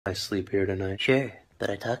I sleep here tonight. Sure, but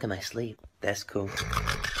I talk in my sleep. That's cool.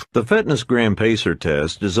 The Fitness Gram Pacer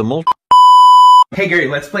test is a Hey Gary,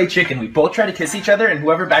 let's play chicken. We both try to kiss each other and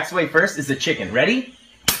whoever backs away first is the chicken. Ready?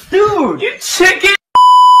 Dude, you chicken!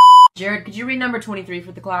 Jared, could you read number 23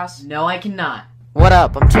 for the class? No, I cannot. What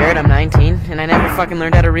up? I'm Jared, I'm 19, and I never fucking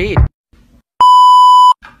learned how to read.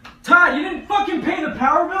 Todd, you didn't fucking pay the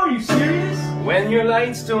power bill? Are you serious? When your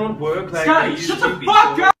lights don't work like Scotty, they shut used the to be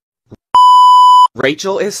fuck so- up!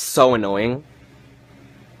 Rachel is so annoying.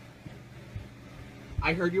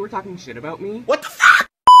 I heard you were talking shit about me. What the fuck?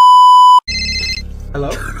 Hello?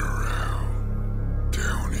 Turn around.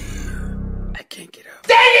 Down here. I can't get up.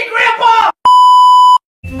 Dang it, Grandpa!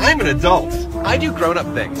 I'm an adult. I do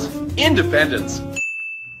grown-up things. Independence.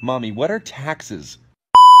 Mommy, what are taxes?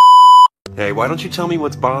 Hey, why don't you tell me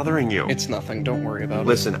what's bothering you? It's nothing, don't worry about it.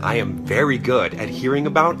 Listen, I am very good at hearing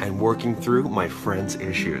about and working through my friends'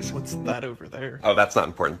 issues. What's that over there? Oh, that's not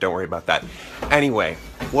important. Don't worry about that. Anyway,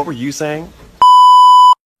 what were you saying?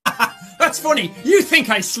 That's funny. You think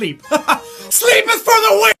I sleep. Sleep is for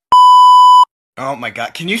the weak! Oh my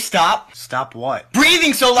god, can you stop? Stop what?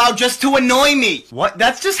 Breathing so loud just to annoy me! What?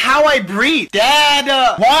 That's just how I breathe.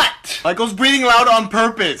 Dad, What? Michael's breathing loud on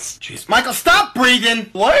purpose. Jeez. Michael, stop breathing!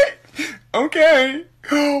 What? Okay.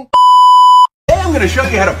 Hey, I'm gonna show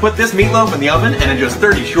you how to put this meatloaf in the oven in just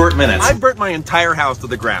 30 short minutes. I burnt my entire house to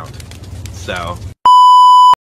the ground. So,